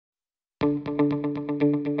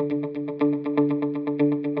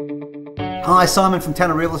Hi, Simon from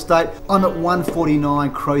Tanner Real Estate. I'm at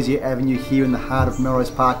 149 Crozier Avenue here in the heart of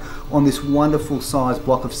Melrose Park on this wonderful size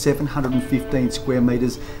block of 715 square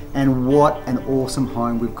metres, and what an awesome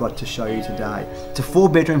home we've got to show you today. It's a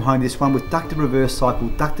 4-bedroom home, this one, with ducted reverse cycle,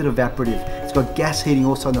 ducted evaporative. It's got gas heating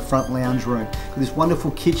also in the front lounge room. Got this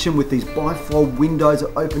wonderful kitchen with these bifold windows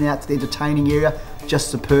that open out to the entertaining area.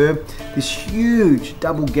 Just superb. This huge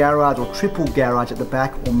double garage or triple garage at the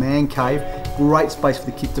back, or man cave. Great space for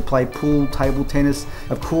the kids to play pool, table tennis.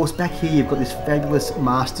 Of course, back here you've got this fabulous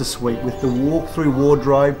master suite with the walk-through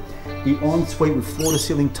wardrobe, the ensuite with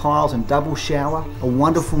floor-to-ceiling tiles and double shower, a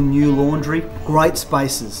wonderful new laundry, great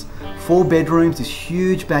spaces. 4 bedrooms, this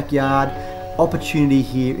huge backyard. Opportunity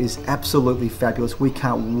here is absolutely fabulous. We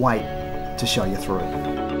can't wait to show you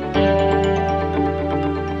through.